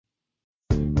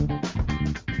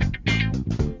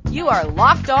You are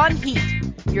Locked On Heat,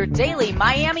 your daily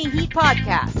Miami Heat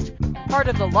podcast. Part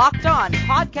of the Locked On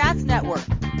Podcast Network,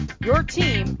 your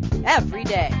team every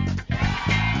day.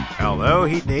 Hello,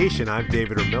 Heat Nation. I'm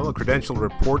David Ramil, a credentialed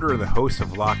reporter and the host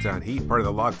of Locked On Heat, part of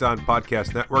the Locked On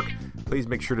Podcast Network. Please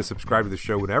make sure to subscribe to the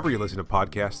show whenever you listen to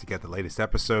podcasts to get the latest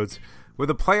episodes. With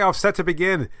the playoffs set to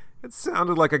begin, it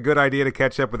sounded like a good idea to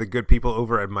catch up with the good people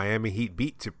over at Miami Heat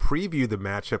Beat to preview the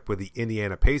matchup with the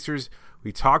Indiana Pacers.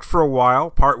 We talked for a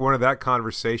while. Part one of that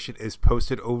conversation is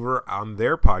posted over on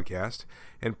their podcast,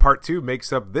 and part two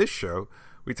makes up this show.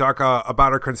 We talk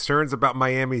about our concerns about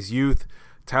Miami's youth,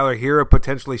 Tyler Hero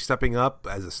potentially stepping up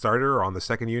as a starter on the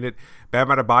second unit, Bam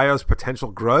Adebayo's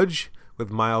potential grudge with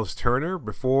Miles Turner,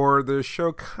 before the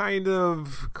show kind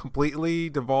of completely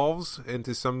devolves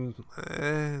into some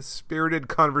spirited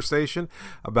conversation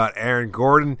about Aaron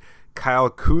Gordon, Kyle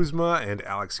Kuzma, and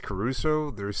Alex Caruso.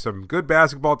 There's some good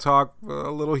basketball talk, a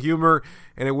little humor,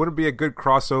 and it wouldn't be a good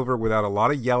crossover without a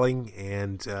lot of yelling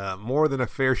and more than a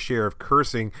fair share of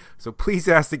cursing. So please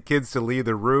ask the kids to leave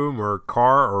the room or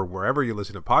car or wherever you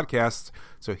listen to podcasts.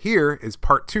 So here is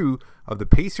part two of the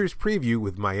Pacers preview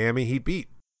with Miami Heat Beat.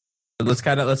 Let's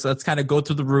kind of go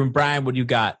through the room. Brian, what do you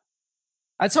got?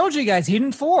 I told you guys, Heat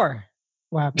in 4.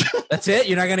 Wow. That's it?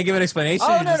 You're not going to give an explanation?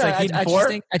 Oh, no.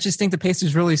 I just think the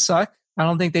Pacers really suck. I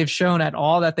don't think they've shown at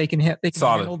all that they can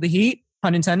handle the Heat,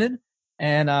 pun intended.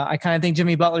 And I kind of think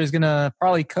Jimmy Butler is going to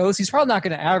probably coast. He's probably not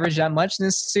going to average that much in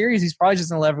this series. He's probably just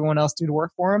going to let everyone else do the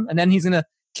work for him. And then he's going to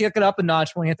kick it up a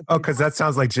notch when he has to play. Oh, because that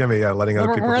sounds like Jimmy, letting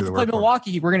other people do the work. We're going to play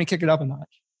Milwaukee. We're going to kick it up a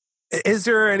notch. Is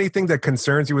there anything that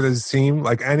concerns you with his team?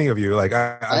 Like any of you? Like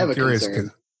I'm curious.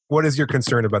 What is your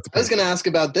concern about the Pacers? I was going to ask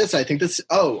about this. I think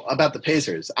about the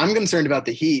Pacers. I'm concerned about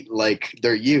the Heat, like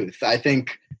their youth. I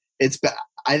think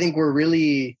we're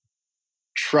really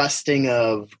trusting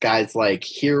of guys like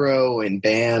Hero and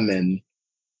Bam and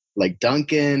like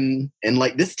Duncan. And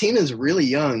like this team is really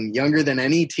young, younger than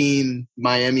any team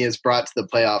Miami has brought to the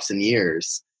playoffs in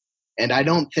years. And I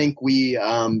don't think we,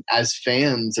 as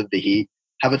fans of the Heat,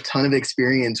 have a ton of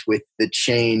experience with the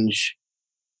change,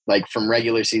 like from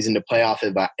regular season to playoff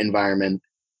environment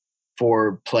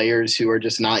for players who are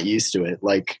just not used to it.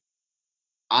 Like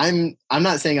I'm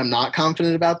not saying I'm not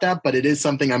confident about that, but it is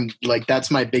something I'm like,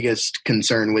 that's my biggest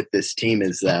concern with this team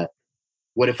is that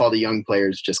what if all the young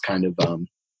players just kind of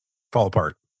fall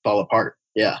apart?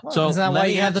 Yeah. Well, so is that why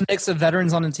you have the mix of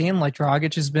veterans on the team? Like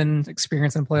Dragic has been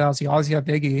experienced in playoffs. You always got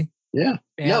Biggie. Yeah.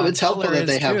 No, it's helpful that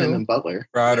they have him and Butler.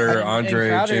 Crowder,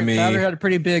 Andre, Jimmy. Crowder had a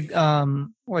pretty big,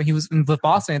 he was with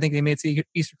Boston. I think they made it to the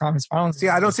Eastern Conference Finals. See,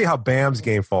 I don't see how Bam's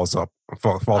game falls apart.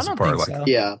 So.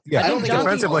 Yeah. I don't think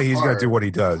defensively he's going to do what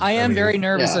he does. I am very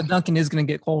nervous that Duncan is going to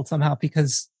get cold somehow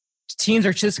because teams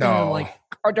are just going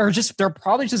to they're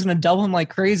probably just going to double him like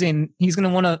crazy and he's going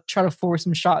to want to try to force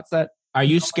some shots that. Are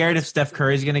you scared if Steph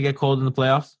Curry's going to get cold in the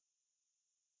playoffs?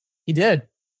 He did.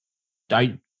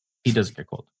 He doesn't get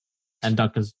cold. And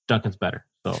Duncan's better,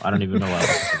 so I don't even know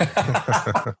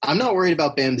why. I'm not worried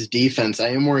about Bam's defense. I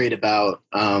am worried about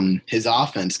his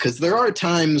offense because there are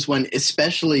times when,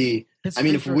 especially,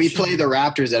 if we play the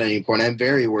Raptors at any point, I'm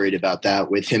very worried about that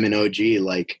with him and OG.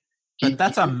 Like,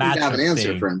 that's a matchup have an answer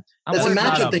thing. For him. That's a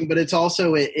matchup thing, but it's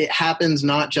also it happens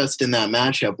not just in that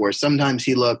matchup where sometimes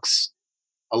he looks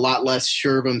a lot less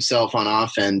sure of himself on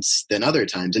offense than other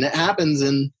times, and it happens.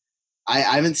 And I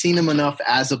haven't seen him enough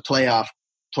as a playoff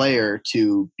player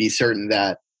to be certain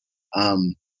that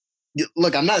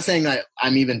look, I'm not saying that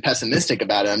I'm even pessimistic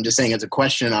about it. I'm just saying it's a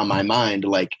question on my mind,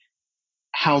 like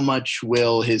how much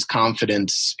will his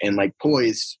confidence and like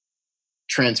poise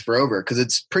transfer over, because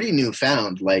it's pretty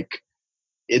newfound. Like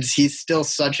he's still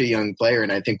such a young player,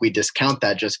 and I think we discount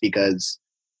that just because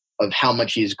of how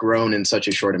much he's grown in such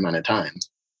a short amount of time.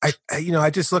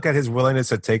 I just look at his willingness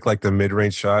to take like the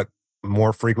mid-range shot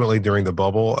more frequently during the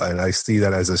bubble, and I see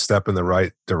that as a step in the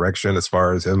right direction as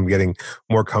far as him getting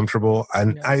more comfortable.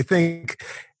 And I think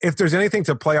if there's anything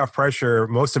to playoff pressure,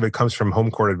 most of it comes from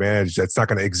home court advantage that's not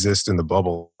going to exist in the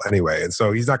bubble anyway. And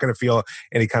so he's not going to feel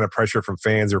any kind of pressure from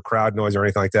fans or crowd noise or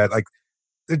anything like that. Like,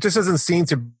 it just doesn't seem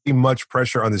to be much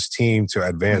pressure on this team to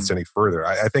advance any further.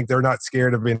 I think they're not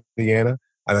scared of Indiana.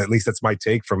 At least that's my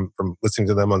take from listening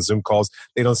to them on Zoom calls.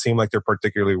 They don't seem like they're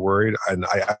particularly worried. And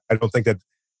I don't think that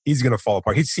he's going to fall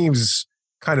apart. He seems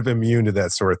kind of immune to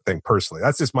that sort of thing personally.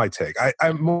 That's just my take.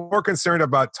 I'm more concerned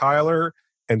about Tyler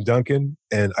and Duncan.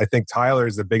 And I think Tyler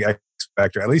is the big X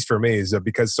factor, at least for me, is that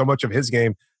because so much of his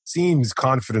game seems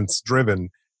confidence driven,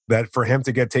 that for him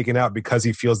to get taken out because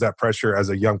he feels that pressure as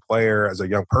a young player, as a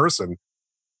young person,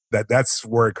 that's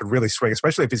where it could really swing,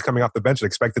 especially if he's coming off the bench and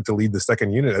expected to lead the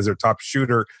second unit as their top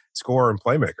shooter, scorer, and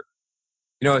playmaker.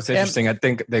 You know, it's interesting. I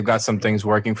think they've got some things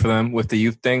working for them with the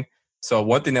youth thing. So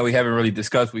one thing that we haven't really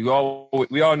discussed, we all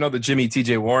know the Jimmy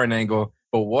TJ Warren angle,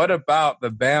 but what about the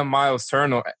Bam Miles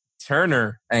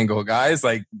Turner angle, guys?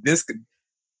 Like this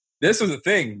was a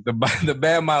thing, the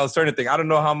Bam Miles Turner thing. I don't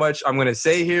know how much I'm going to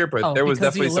say here, but there was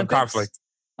definitely some conflict.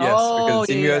 Yes, because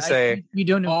Team USA. You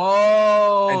don't know.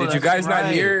 Oh, and did you guys not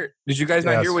hear? Did you guys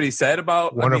not hear what he said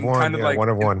about one of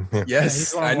one? Yeah.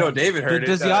 Yes, I know David heard it.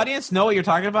 Does the audience know what you're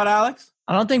talking about, Alex?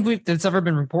 I don't think it's ever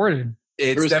been reported.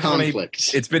 It's definitely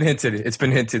conflict. It's been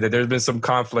hinted that there's been some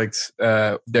conflicts.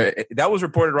 That was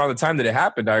reported around the time that it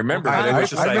happened. I remember. I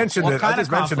mentioned it. I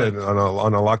just mentioned it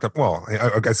on a locked up. Well,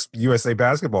 I guess USA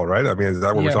basketball, right? I mean, is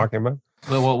that what we're talking about?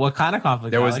 Well, what kind of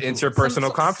conflict? There was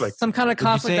interpersonal conflict. Some kind of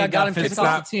conflict that got him kicked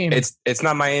off the team. It's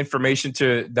not my information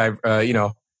to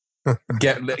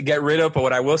get rid of, but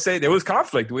what I will say, there was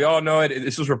conflict. We all know it.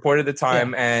 This was reported at the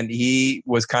time, and he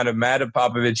was kind of mad at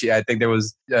Popovich. I think there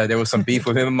was some beef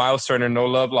with him and Miles Turner. No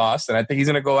love lost, and I think he's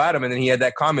going to go at him. And then he had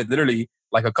that comment literally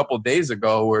like a couple of days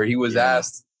ago where he was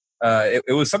asked.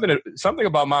 It was something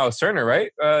about Miles Turner,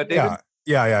 right, David?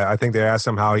 Yeah. I think they asked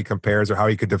him how he compares or how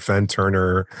he could defend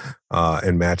Turner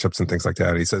in matchups and things like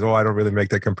that. He says, I don't really make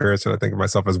that comparison. I think of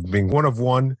myself as being one of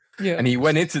one. Yeah. And he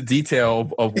went into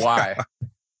detail of why.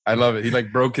 I love it. He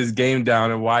broke his game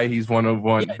down and why he's one of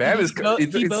one. Bam is they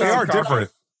are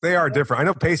different. They are different. I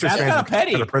know Pacers fans are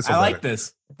petty. I like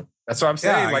this. That's what I'm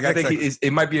saying. I think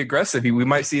it might be aggressive. We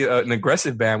might see an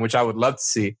aggressive Bam, which I would love to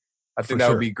see. I think that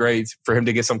would be great for him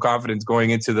to get some confidence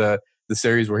going into the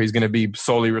series where he's going to be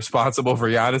solely responsible for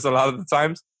Giannis a lot of the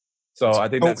times. So I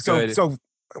think that's good. So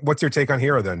what's your take on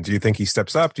Hero then? Do you think he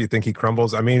steps up? Do you think he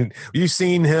crumbles? I mean, you've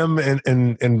seen him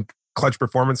in clutch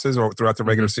performances or throughout the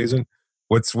regular season.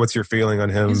 What's your feeling on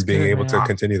him being able to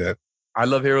continue that? I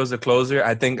love Hero as a closer.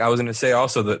 I think I was going to say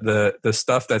also the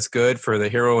stuff that's good for the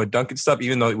Hero and Duncan stuff,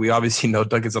 even though we obviously know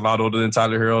Duncan's a lot older than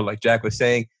Tyler Hero, like Jack was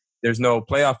saying, there's no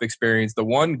playoff experience. The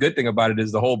one good thing about it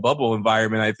is the whole bubble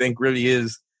environment, I think, really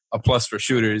is a plus for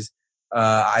shooters.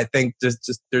 I think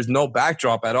just there's no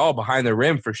backdrop at all behind the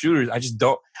rim for shooters.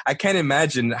 I can't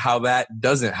imagine how that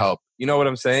doesn't help. You know what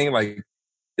I'm saying? Like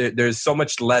there's so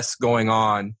much less going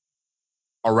on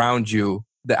around you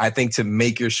that I think to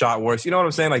make your shot worse. You know what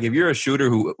I'm saying? Like if you're a shooter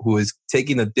who is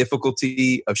taking the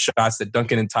difficulty of shots that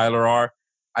Duncan and Tyler are,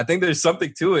 I think there's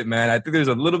something to it, man. I think there's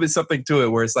a little bit something to it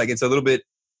where it's like it's a little bit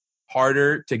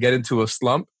harder to get into a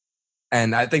slump.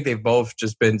 And I think they've both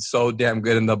just been so damn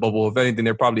good in the bubble. If anything,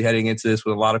 they're probably heading into this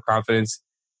with a lot of confidence.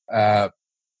 I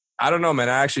don't know, man.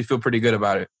 I actually feel pretty good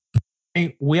about it.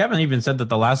 Hey, we haven't even said that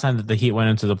the last time that the Heat went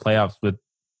into the playoffs with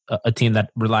a team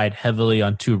that relied heavily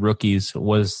on two rookies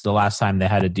was the last time they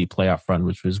had a deep playoff run,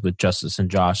 which was with Justice and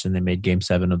Josh, and they made Game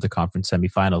 7 of the conference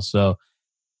semifinals. So,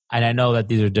 and I know that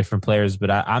these are different players,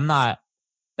 but I'm not.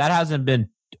 That hasn't been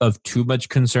of too much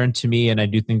concern to me, and I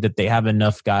do think that they have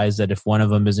enough guys that if one of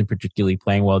them isn't particularly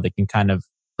playing well, they can kind of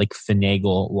like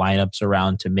finagle lineups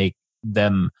around to make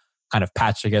them kind of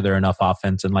patch together enough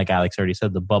offense. And like Alex already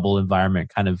said, the bubble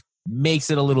environment kind of makes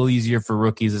it a little easier for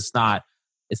rookies. It's not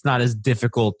as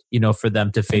difficult, for them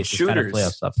to face this kind of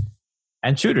playoff stuff.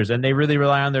 And shooters, and they really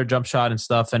rely on their jump shot and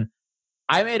stuff. And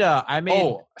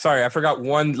Oh, sorry, I forgot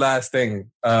one last thing.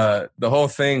 The whole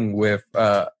thing with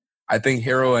I think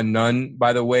Hero and Nunn,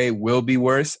 by the way, will be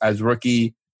worse as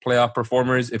rookie playoff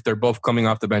performers if they're both coming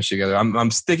off the bench together.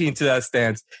 I'm sticking to that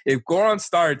stance. If Goran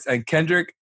starts and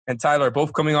Kendrick and Tyler are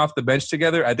both coming off the bench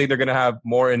together, I think they're going to have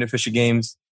more inefficient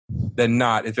games than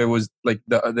not if it was like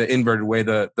the inverted way,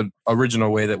 the original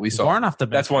way that we saw. Goran off the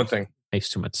bench. That's one thing. Makes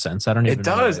too much sense. I don't even know. It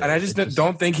does. And I just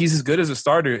don't think he's as good as a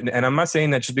starter. And I'm not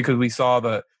saying that just because we saw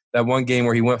that one game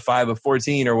where he went 5 of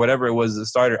 14 or whatever it was as a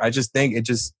starter. I just think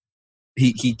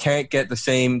he can't get the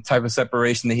same type of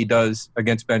separation that he does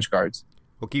against bench guards.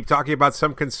 We'll keep talking about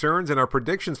some concerns and our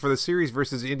predictions for the series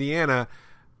versus Indiana.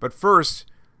 But first,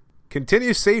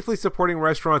 continue safely supporting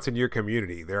restaurants in your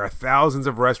community. There are thousands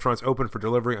of restaurants open for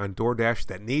delivery on DoorDash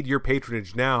that need your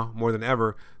patronage now more than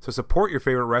ever. So support your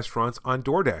favorite restaurants on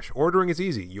DoorDash. Ordering is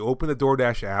easy. You open the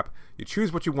DoorDash app, you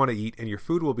choose what you want to eat, and your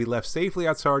food will be left safely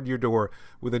outside your door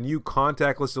with a new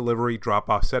contactless delivery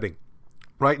drop-off setting.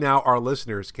 Right now, our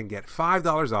listeners can get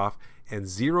 $5 off and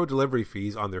 0 delivery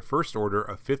fees on their first order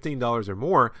of $15 or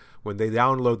more when they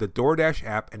download the DoorDash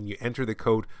app and you enter the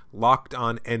code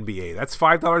LOCKEDONNBA. That's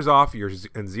 $5 off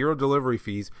and 0 delivery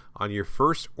fees on your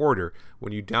first order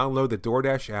when you download the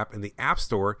DoorDash app in the App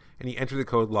Store and you enter the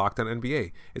code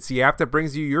LOCKEDONNBA. It's the app that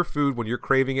brings you your food when you're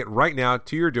craving it right now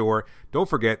to your door. Don't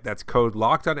forget, that's code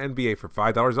LOCKEDONNBA for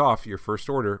 $5 off your first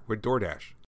order with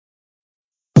DoorDash.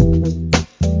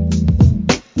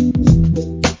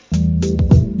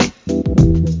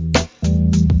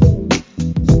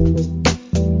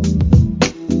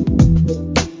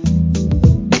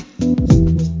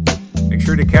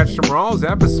 tomorrow's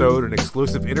episode, an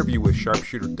exclusive interview with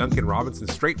sharpshooter Duncan Robinson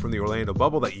straight from the Orlando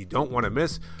bubble that you don't want to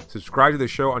miss. Subscribe to the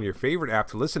show on your favorite app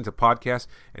to listen to podcasts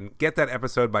and get that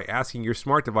episode by asking your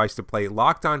smart device to play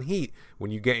Locked On Heat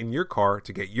when you get in your car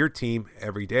to get your team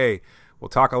every day. We'll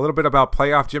talk a little bit about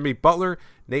playoff Jimmy Butler,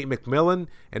 Nate McMillan,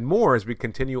 and more as we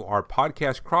continue our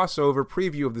podcast crossover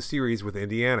preview of the series with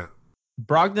Indiana.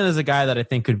 Brogdon is a guy that I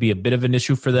think could be a bit of an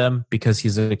issue for them because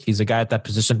he's a guy at that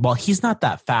position. Well, he's not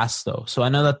that fast, though. So I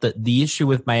know that the issue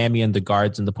with Miami and the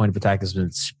guards and the point of attack has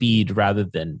been speed rather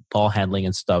than ball handling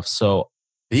and stuff. So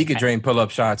he could drain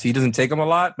pull-up shots. He doesn't take them a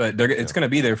lot, but it's going to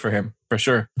be there for him, for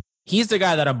sure. He's the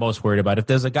guy that I'm most worried about. If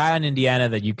there's a guy in Indiana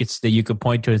that you could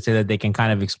point to and say that they can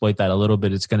kind of exploit that a little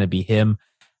bit, it's going to be him.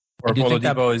 Or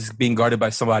Oladipo is being guarded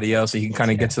by somebody else, so he can kind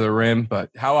of get to the rim.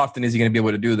 But how often is he going to be able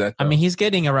to do that, though? I mean, he's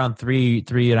getting around three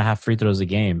and a half free throws a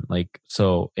game,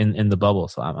 in the bubble.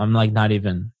 So I'm like not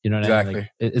even, you know what I mean?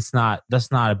 Like,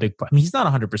 that's not a big part. I mean, he's not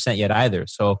 100% yet either.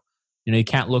 So, you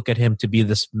can't look at him to be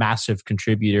this massive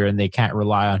contributor, and they can't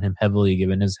rely on him heavily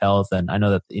given his health. And I know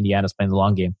that Indiana's playing the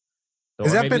long game. So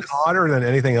has that been odder than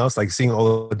anything else? Like seeing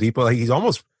Oladipo, like he's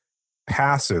almost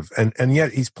passive, and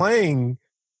yet he's playing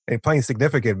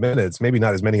significant minutes. Maybe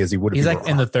not as many as he would. He's like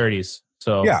in the 30s.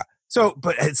 So yeah. So,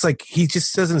 but it's like he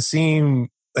just doesn't seem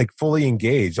like fully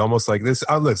engaged. Almost like this.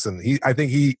 Listen, I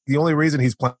think the only reason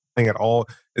he's playing at all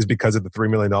is because of the $3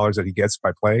 million that he gets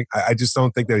by playing. I just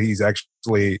don't think that he's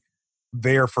actually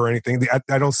there for anything.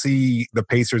 I don't see the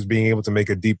Pacers being able to make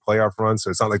a deep playoff run, so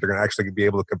it's not like they're going to actually be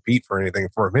able to compete for anything.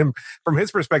 For him, from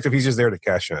his perspective, he's just there to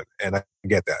cash in, and I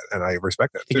get that, and I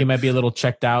respect that. I think he might be a little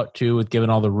checked out too, with given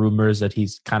all the rumors that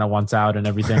he's kind of wants out and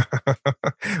everything.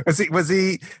 was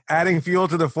he adding fuel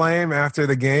to the flame after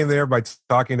the game there by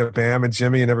talking to Bam and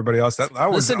Jimmy and everybody else? That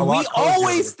was listen, we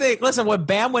always think. Listen, when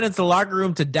Bam went into the locker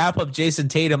room to dap up Jason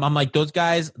Tatum, I'm like, those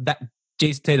guys. That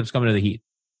Jason Tatum's coming to the Heat.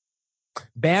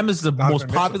 Bam is the most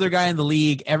popular guy in the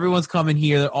league. Everyone's coming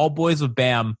here. They're all boys with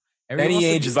Bam. Danny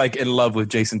Ainge is like in love with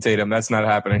Jason Tatum. That's not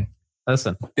happening.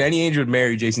 Listen. Danny Ainge would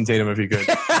marry Jason Tatum if he could.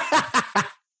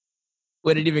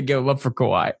 Wouldn't even give him up for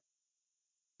Kawhi.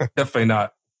 Definitely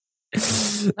not. He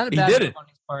did it.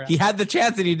 He had the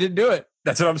chance and he didn't do it.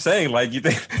 That's what I'm saying. Like, you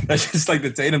think that's just like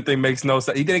the Tatum thing makes no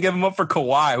sense. You gonna give him up for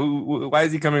Kawhi? Why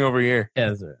is he coming over here?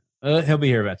 Yeah, he'll be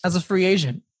here eventually. As a free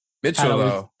agent.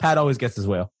 Mitchell, Pat always gets his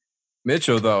will.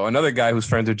 Mitchell, though, another guy who's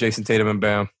friends with Jason Tatum and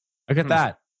Bam. Look at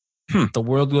that. The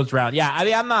world goes round. Yeah, I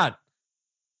mean, I'm not.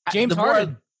 James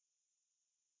Harden.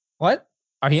 What?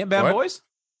 Are he and Bam boys?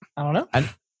 I don't know.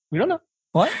 We don't know.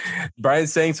 What?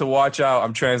 Brian's saying to watch out.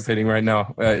 I'm translating right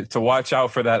now. To watch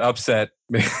out for that upset.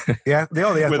 Yeah,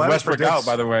 the with Westbrook out,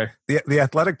 by the way. The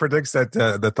Athletic predicts that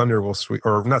the Thunder will sweep,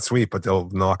 or not sweep, but they'll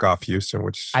knock off Houston.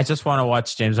 Which I just want to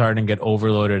watch James Harden get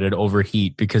overloaded and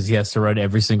overheat because he has to run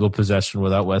every single possession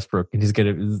without Westbrook, and it's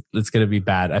gonna be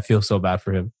bad. I feel so bad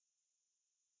for him.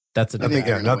 That's nothing.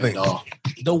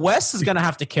 The West is gonna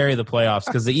have to carry the playoffs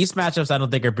because the East matchups I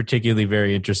don't think are particularly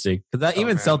very interesting. Because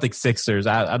even Celtics Sixers,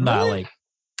 I'm not like.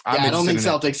 Yeah, I don't think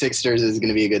Celtics Sixers is going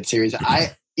to be a good series.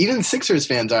 Even Sixers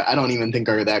fans I don't even think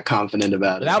are that confident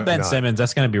about it. Without Ben Simmons,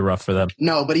 that's going to be rough for them.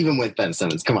 No, but even with Ben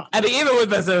Simmons, come on. I mean, even with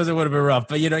Ben Simmons, it would have been rough.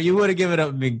 But you would have given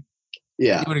up. You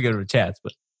would have given him a chance.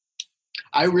 But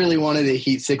I really wanted a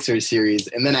Heat Sixers series,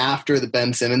 and then after the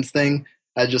Ben Simmons thing,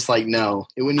 I just like no.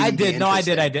 It wouldn't. I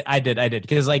did.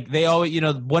 Because like they always,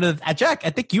 one of Jack. I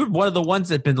think you're one of the ones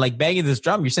that been like banging this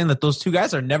drum. You're saying that those two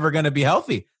guys are never going to be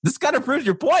healthy. This kind of proves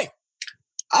your point.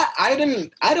 I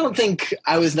don't think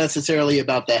I was necessarily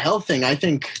about the health thing. I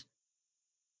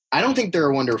don't think they're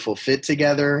a wonderful fit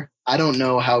together. I don't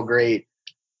know how great.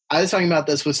 I was talking about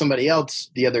this with somebody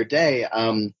else the other day.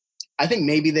 I think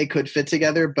maybe they could fit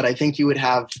together, but I think you would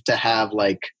have to have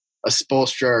like a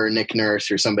Spoelstra or Nick Nurse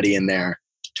or somebody in there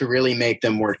to really make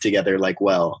them work together like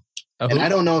well. And I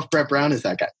don't know if Brett Brown is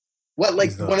that guy.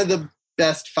 One of the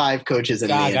best 5 coaches in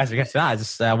the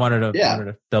NBA. I wanted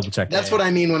to double check. That's what I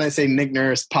mean when I say Nick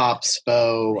Nurse, Pop,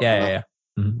 Spo. Yeah.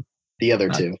 Mm-hmm. The other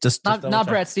two. Just not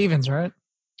Brad Stevens, right?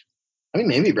 I mean,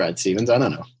 maybe Brad Stevens. I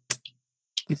don't know.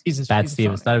 He's Brad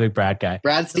Stevens, not a big Brad guy.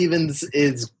 Brad Stevens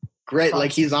is great.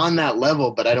 Like he's on that level,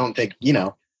 but I don't think,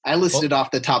 I listed off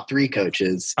the top 3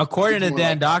 coaches. According to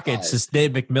Dan Dockett, it's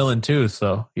Nate McMillan too.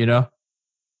 So,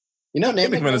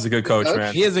 Nate McMillan is a good coach,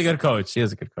 man. He is a good coach.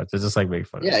 It's just like making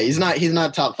fun. Yeah, he's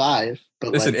not top 5.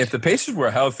 But listen, if the Pacers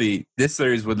were healthy, this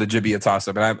series would legit be a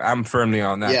toss-up, and I'm firmly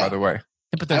on that. By the way,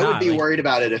 but I would be worried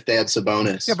about it if they had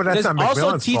Sabonis. Yeah, but that's not McMillan's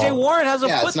also TJ fault. Warren has a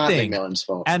foot it's not thing. McMillan's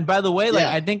fault. And by the way,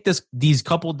 I think these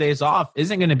couple days off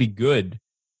isn't going to be good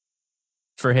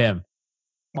for him.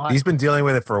 Why? He's been dealing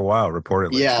with it for a while,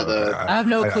 reportedly. Yeah, so I have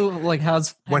no clue. Like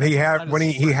when he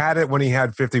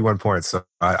had 51 points. So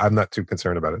I'm not too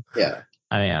concerned about it. Yeah.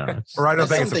 I mean, I don't know. Or I don't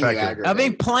think it's effective. I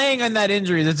think playing on that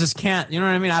injury, that just can't. You know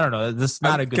what I mean? I don't know. This is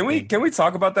not a good thing. Can we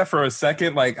talk about that for a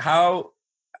second? Like how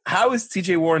is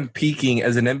TJ Warren peaking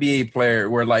as an NBA player?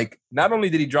 Where like not only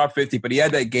did he drop 50, but he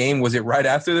had that game. Was it right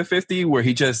after the 50 where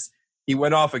he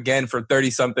went off again for 30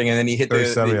 something, and then he hit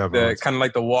the kind of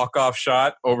like the walk off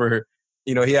shot over.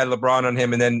 You know, he had LeBron on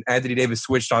him, and then Anthony Davis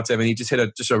switched onto him, and he just hit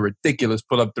a ridiculous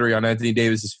pull-up three on Anthony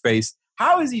Davis's face.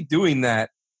 How is he doing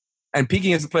that and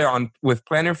peaking as a player with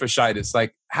plantar fasciitis?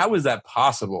 Like, how is that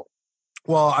possible?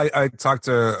 Well, I talked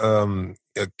to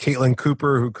Caitlin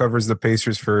Cooper, who covers the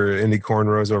Pacers for Indy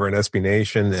Cornrows over in SB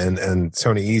Nation, and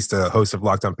Tony East, a host of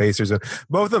Locked On Pacers. And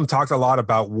both of them talked a lot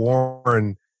about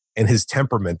Warren and his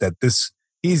temperament, that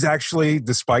he's actually,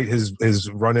 despite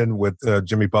his run-in with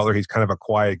Jimmy Butler, he's kind of a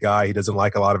quiet guy. He doesn't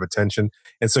like a lot of attention.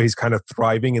 And so he's kind of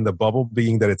thriving in the bubble,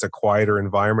 being that it's a quieter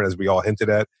environment, as we all hinted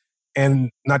at. And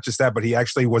not just that, but he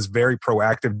actually was very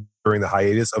proactive during the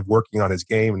hiatus of working on his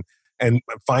game and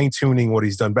fine-tuning what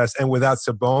he's done best. And without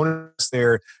Sabonis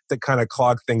there to kind of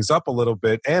clog things up a little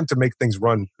bit and to make things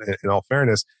run, in all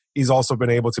fairness, he's also been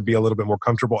able to be a little bit more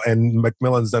comfortable. And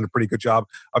McMillan's done a pretty good job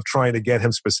of trying to get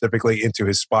him specifically into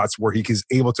his spots where he is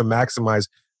able to maximize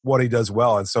what he does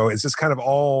well. And so it's just kind of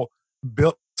all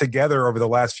built together over the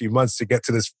last few months to get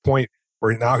to this point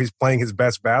where now he's playing his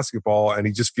best basketball and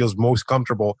he just feels most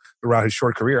comfortable throughout his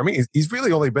short career. I mean, he's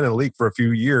really only been in the league for a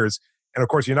few years. And of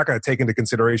course, you're not going to take into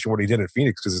consideration what he did in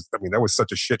Phoenix because, I mean, that was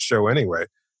such a shit show anyway.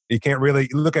 You can't really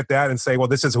look at that and say, well,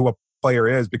 this is who a player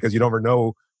is, because you never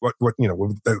know what with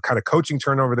the kind of coaching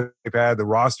turnover that they've had, the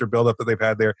roster buildup that they've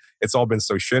had there. It's all been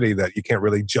so shitty that you can't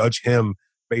really judge him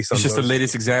based on. It's just the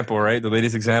latest example, right? The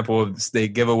latest example of they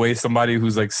give away somebody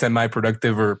who's like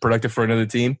semi-productive or productive for another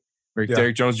team. Like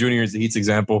Derrick Jones Jr. is the Heat's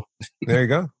example. There you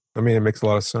go. I mean, it makes a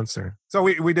lot of sense there. So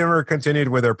we never continued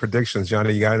with our predictions.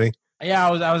 Johnny, you got any? Yeah,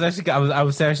 I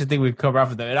was actually thinking we'd cover off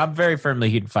with them. And I'm very firmly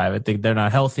Heat in 5. I think they're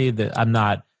not healthy.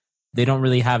 They don't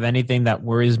really have anything that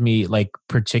worries me, like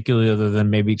particularly other than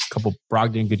maybe a couple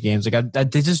Brogdon good games. Like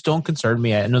they just don't concern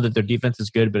me. I know that their defense is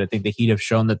good, but I think the Heat have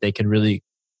shown that they can really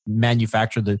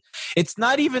manufacture it's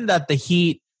not even that the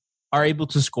Heat are able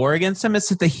to score against them. It's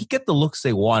that the Heat get the looks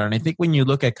they want. And I think when you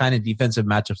look at kind of defensive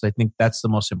matchups, I think that's the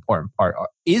most important part.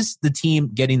 Is the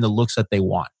team getting the looks that they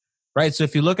want? Right. So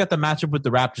if you look at the matchup with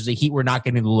the Raptors, the Heat were not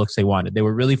getting the looks they wanted. They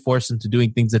were really forced into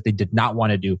doing things that they did not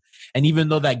want to do. And even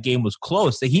though that game was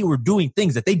close, the Heat were doing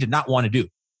things that they did not want to do.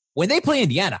 When they play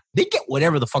Indiana, they get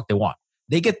whatever the fuck they want.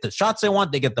 They get the shots they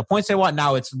want. They get the points they want.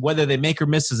 Now it's whether they make or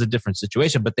miss is a different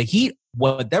situation. But the Heat,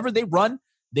 whatever they run,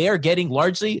 they are getting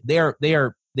largely, they are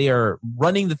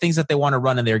running the things that they want to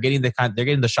run, and they're getting the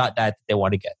shot diet that they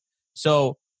want to get.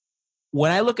 So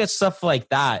when I look at stuff like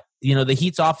that, the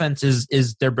Heat's offense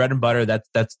is their bread and butter.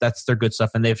 That's their good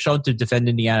stuff. And they've shown to defend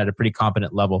Indiana at a pretty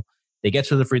competent level. They get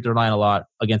to the free throw line a lot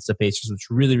against the Pacers, which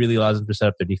really, really allows them to set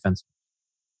up their defense.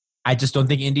 I just don't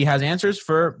think Indy has answers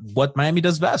for what Miami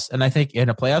does best. And I think in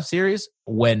a playoff series,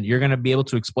 when you're going to be able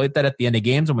to exploit that at the end of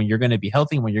games, and when you're going to be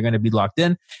healthy, when you're going to be locked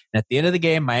in, and at the end of the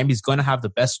game, Miami's going to have the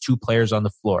best two players on the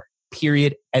floor.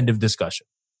 Period. End of discussion.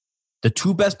 The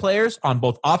two best players on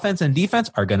both offense and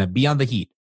defense are going to be on the Heat.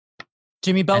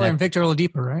 Jimmy Butler and Victor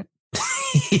Oladipo, right?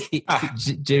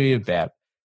 Jimmy and Bam.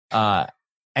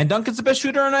 And Duncan's the best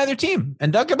shooter on either team.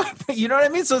 And Duncan, you know what I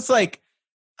mean? So it's like,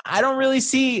 I don't really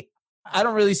see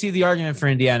the argument for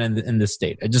Indiana in this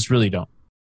state. I just really don't.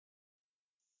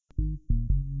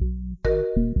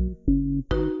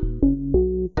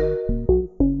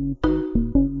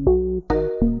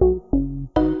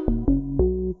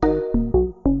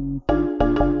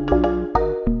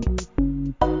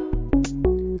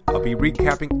 I'll be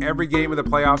recapping every game of the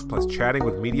playoffs, plus chatting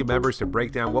with media members to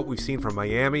break down what we've seen from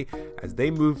Miami as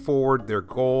they move forward their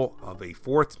goal of a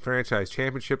fourth franchise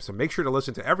championship. So make sure to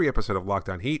listen to every episode of Locked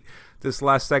On Heat. This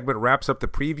last segment wraps up the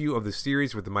preview of the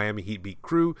series with the Miami Heat beat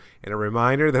crew, and a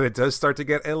reminder that it does start to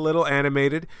get a little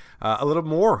animated, a little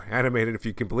more animated if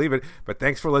you can believe it. But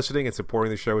thanks for listening and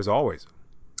supporting the show as always.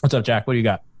 What's up, Jack? What do you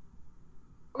got?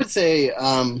 I would say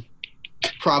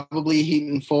probably Heat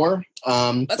in 4.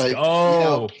 Let's but,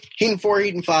 go. Heat in 4,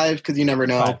 Heat in 5, because you never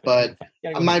know. But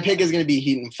my pick is going to be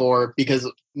Heat in 4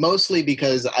 mostly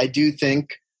because I do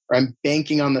think, or I'm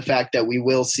banking on the fact that we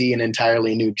will see an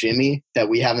entirely new Jimmy that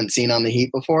we haven't seen on the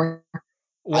Heat before.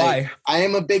 Why? I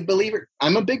am a big believer.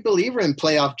 I'm a big believer in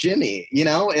playoff Jimmy.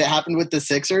 It happened with the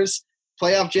Sixers.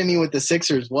 Playoff Jimmy with the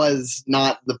Sixers was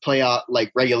not the playoff,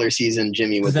 like regular season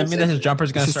Jimmy. Does that mean that his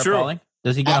jumper's going to start falling?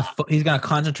 Does he he's gonna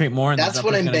concentrate more? That's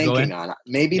what I'm banking on.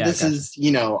 Maybe this is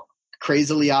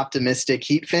crazily optimistic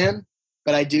Heat fan,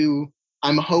 but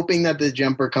I'm hoping that the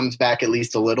jumper comes back at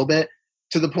least a little bit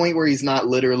to the point where he's not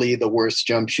literally the worst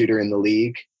jump shooter in the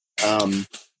league.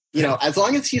 As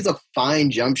long as he's a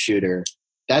fine jump shooter,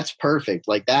 that's perfect.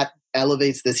 Like that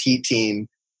elevates this Heat team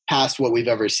past what we've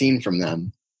ever seen from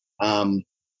them.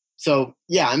 So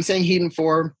yeah, I'm saying Heat in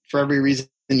 4 for every reason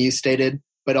you stated,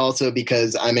 but also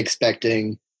because I'm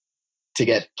expecting to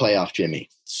get playoff Jimmy.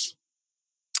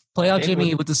 Playoff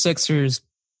Jimmy with the Sixers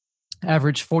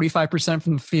averaged 45%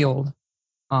 from the field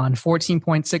on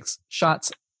 14.6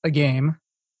 shots a game,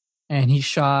 and he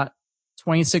shot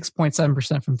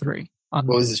 26.7% from 3. What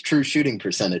was his true shooting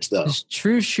percentage, though? His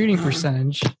true shooting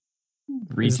percentage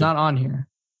is not on here.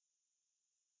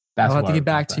 I'll have to get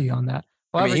back to you on that.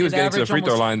 However, he was getting to the free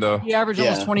throw line, though. He averaged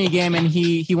almost 20 a game, and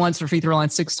he went to the free throw line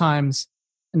 6 times,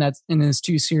 and that's in his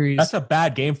 2 series. That's a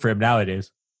bad game for him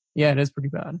nowadays. Yeah, it is pretty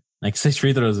bad. Like 6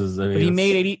 free throws is... But he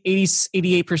made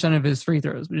 88% of his free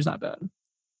throws, which is not bad.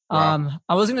 Wow.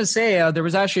 I was going to say, there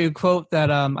was actually a quote that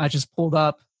I just pulled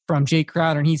up from Jake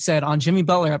Crowder, and he said, on Jimmy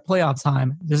Butler at playoff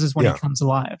time, this is when he comes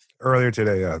alive. Earlier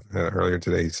today,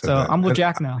 he said so that. I'm with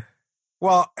Jack now.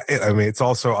 Well, I mean, it's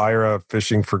also Ira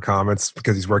fishing for comments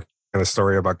because he's working on a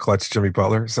story about clutch Jimmy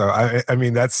Butler. So, I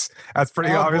mean, that's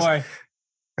pretty obvious. Boy.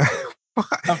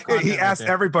 He asked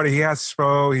everybody. He asked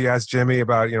Spo. He asked Jimmy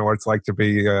about what it's like to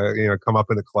be come up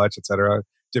in the clutch, etc.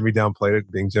 Jimmy downplayed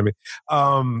it, being Jimmy.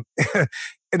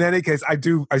 In any case, I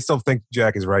still think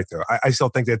Jack is right, though. I still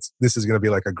think that this is going to be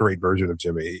like a great version of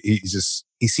Jimmy.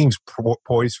 He seems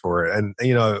poised for it, and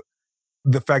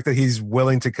the fact that he's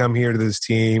willing to come here to this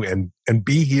team and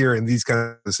be here in these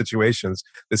kind of situations,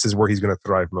 this is where he's going to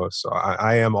thrive most. So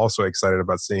I am also excited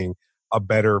about seeing a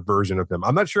better version of him.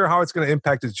 I'm not sure how it's going to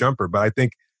impact his jumper, but I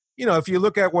think, if you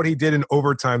look at what he did in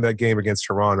overtime that game against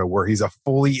Toronto, where he's a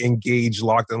fully engaged,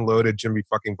 locked and loaded Jimmy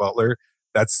fucking Butler,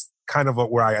 that's kind of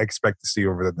where I expect to see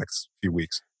over the next few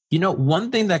weeks.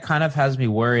 One thing that kind of has me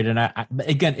worried, and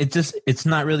again, it's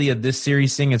not really a this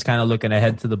series thing. It's kind of looking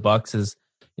ahead to the Bucks is,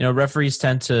 referees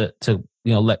tend to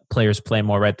let players play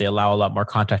more, right? They allow a lot more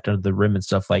contact under the rim and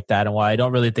stuff like that. And while I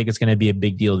don't really think it's going to be a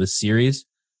big deal this series,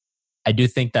 I do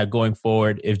think that going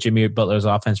forward, if Jimmy Butler's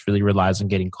offense really relies on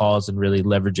getting calls and really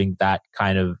leveraging that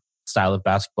kind of style of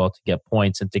basketball to get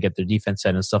points and to get their defense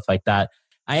set and stuff like that,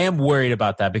 I am worried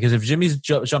about that because if Jimmy's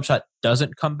jump shot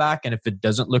doesn't come back and if it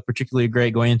doesn't look particularly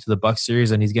great going into the Bucks series,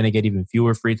 then he's going to get even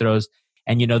fewer free throws.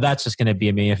 And, that's just going to be,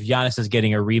 if Giannis is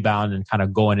getting a rebound and kind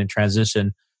of going in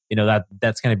transition,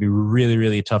 that's going to be really,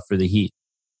 really tough for the Heat.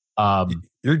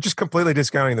 You're just completely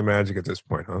discounting the Magic at this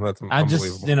point, huh? That's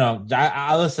unbelievable.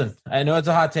 I listen. I know it's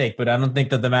a hot take, but I don't think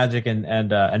that the Magic and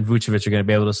Vucevic are going to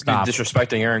be able to stop. You're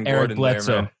disrespecting Aaron Gordon.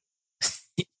 Bledsoe.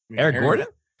 There, man.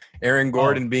 Aaron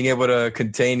Gordon being able to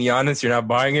contain Giannis, you're not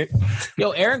buying it?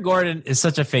 Yo, Aaron Gordon is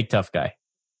such a fake tough guy.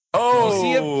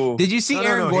 Oh, did you see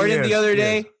Aaron Gordon the other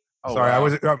day? Oh, sorry, wow. I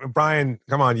was Brian.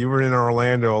 Come on, you were in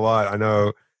Orlando a lot. I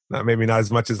know. Maybe not as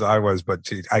much as I was, but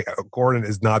Gordon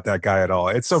is not that guy at all.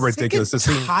 It's so ridiculous to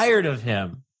see. Tired of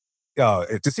him. Yeah,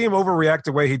 to see him overreact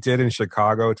the way he did in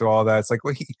Chicago to all that. It's like,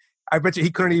 I bet you he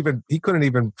couldn't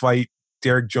even fight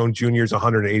Derek Jones Jr.'s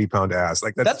 180-pound ass.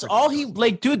 Like that's all he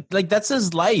dude. Like that's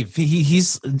his life.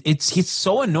 He's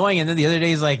so annoying. And then the other day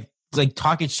he's like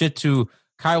talking shit to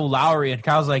Kyle Lowry, and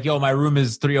Kyle's like, "Yo, my room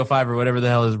is 305 or whatever the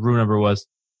hell his room number was."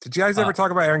 Did you guys ever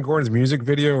talk about Aaron Gordon's music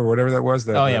video or whatever that was?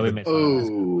 We made fun of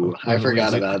that. I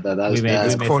forgot about that. That was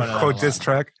bad. Quote diss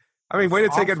track. I mean, way to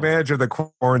take advantage of the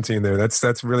quarantine there.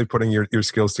 That's really putting your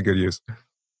skills to good use.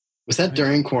 Was that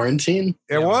during quarantine?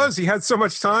 It was. He had so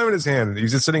much time in his hand. He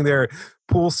was just sitting there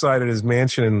poolside at his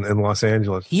mansion in Los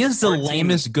Angeles. He is the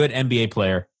lamest good NBA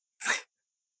player.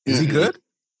 Is he good?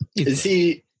 Is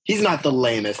he? He's not the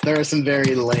lamest. There are some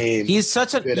very lame. He's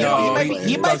such a.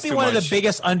 He might be one of the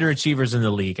biggest underachievers in the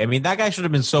league. I mean, that guy should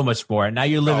have been so much more. And now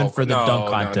you're living for the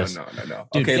dunk contest. No.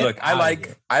 Dude, okay, look,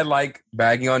 I like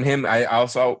bagging on him. I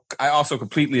also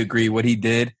completely agree what he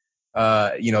did.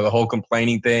 The whole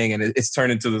complaining thing, and it's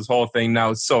turned into this whole thing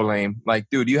now. It's so lame. Like,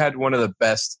 dude, you had one of the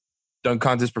best dunk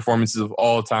contest performances of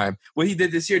all time. What he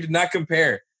did this year did not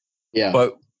compare. Yeah,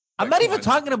 but I'm not even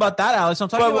talking about that, Alex. I'm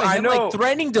talking about him like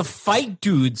threatening to fight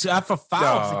dudes after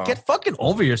fouls. Like, get fucking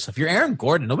over yourself. You're Aaron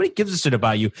Gordon. Nobody gives a shit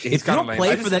about you. If you don't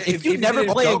play for that, if you never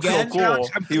play again,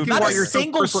 not a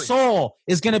single soul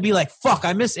is going to be like, fuck,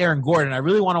 I miss Aaron Gordon. I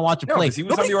really want to watch him play. He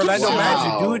was on the Orlando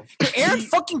Magic, dude. You're Aaron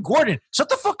fucking Gordon. Shut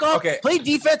the fuck up. Okay. Play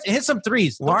defense and hit some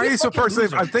threes. Why are you so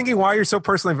personally? I'm thinking why you're so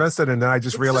personally invested, and then I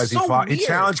just realized he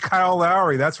challenged Kyle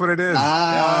Lowry. That's what it is. So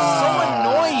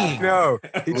annoying. No,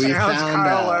 he challenged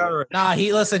Kyle Lowry. Nah,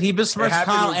 he besmirched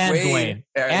Kyle and Dwayne.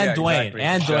 Dwayne.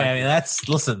 I mean, that's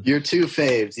listen. Your two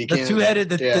faves. You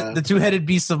the two-headed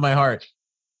beast of my heart.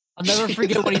 I'll never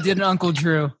forget what he did to Uncle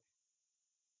Drew.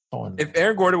 If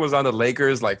Aaron Gordon was on the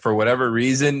Lakers, like for whatever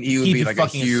reason, he would be like a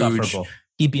huge. Insufferable.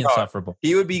 He'd be insufferable.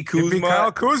 He would be Kuzma. He'd be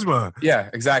Kyle Kuzma. Yeah,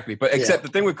 exactly. But except the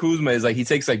thing with Kuzma is like he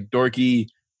takes like dorky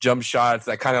jump shots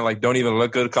that kind of like don't even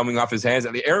look good coming off his hands.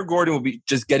 Like, Aaron Gordon will be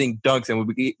just getting dunks and will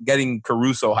be getting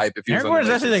Caruso hype. If Aaron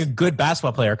Gordon's actually like a good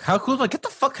basketball player. Kyle Kuzma, get the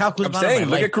fuck Kyle Kuzma. I'm saying,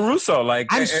 look at Caruso. Like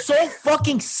I'm so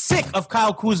fucking sick of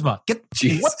Kyle Kuzma. What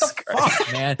the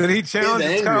fuck, man? Did he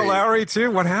challenge Kyle Lowry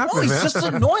too? What happened? No, he's just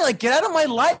annoying. Like, get out of my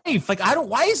life. Like,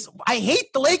 I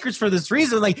hate the Lakers for this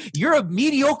reason. Like, you're a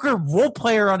mediocre role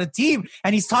player on a team,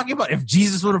 and he's talking about if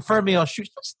Jesus would have heard me, I'll shoot.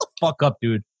 Shut the fuck up,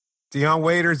 dude. Deion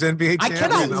Waiters NBA champion. I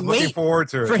cannot I'm looking forward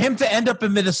to it. For him to end up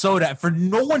in Minnesota, for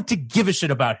no one to give a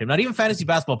shit about him, not even fantasy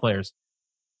basketball players.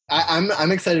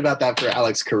 I'm excited about that for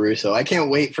Alex Caruso. I can't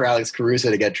wait for Alex Caruso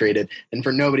to get traded and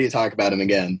for nobody to talk about him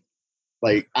again.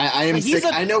 Like, I am sick.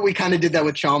 I know we kind of did that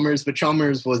with Chalmers, but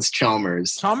Chalmers was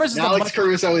Chalmers. Alex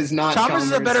Caruso is not Chalmers.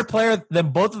 Is a better player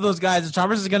than both of those guys.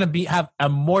 Chalmers is going to have a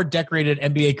more decorated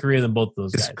NBA career than both of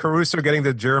those guys. Is Caruso getting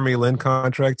the Jeremy Lin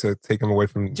contract to take him away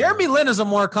from... Jeremy Lin is a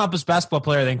more accomplished basketball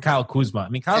player than Kyle Kuzma. I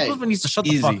mean, Kyle Kuzma needs to shut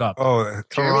the fuck up. Oh,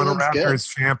 Toronto Raptors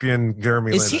champion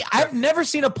Jeremy Lin. I've never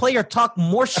seen a player talk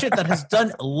more shit that has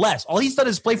done less. All he's done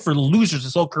is play for losers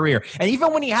his whole career. And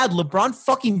even when he had LeBron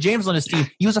fucking James on his team,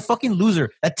 he was a fucking loser.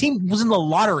 That team was in the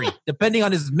lottery, depending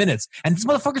on his minutes. And this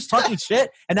motherfucker's talking shit.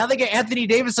 And now they get Anthony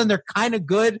Davis, and they're kind of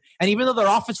good. And even though their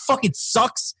offense fucking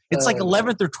sucks, it's like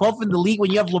 11th or 12th in the league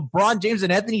when you have LeBron James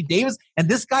and Anthony Davis. And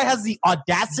this guy has the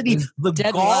audacity, the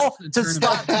gall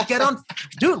to get on.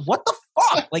 Dude, what the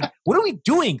fuck? Like, what are we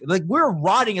doing? Like, we're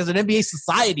rotting as an NBA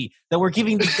society that we're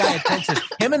giving this guy attention.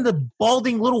 Him and the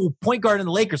balding little point guard in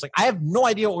the Lakers. Like, I have no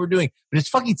idea what we're doing, but it's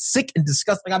fucking sick and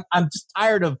disgusting. I'm just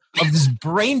tired of this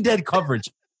brain dead coverage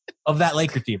of that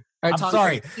Laker team. All right, I'm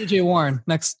sorry. TJ Warren,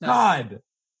 next. God.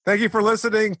 Thank you for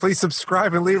listening. Please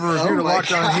subscribe and leave a review to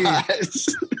Locked On Heat.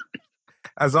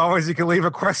 As always, you can leave a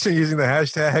question using the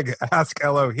hashtag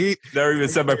AskLOHeat. Never even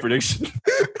said my prediction.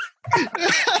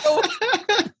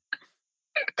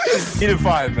 Heat in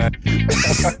 5, man.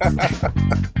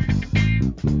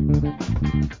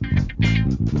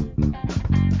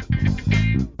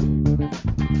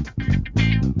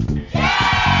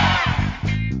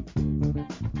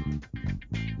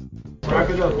 Wrap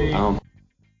it up, Heat.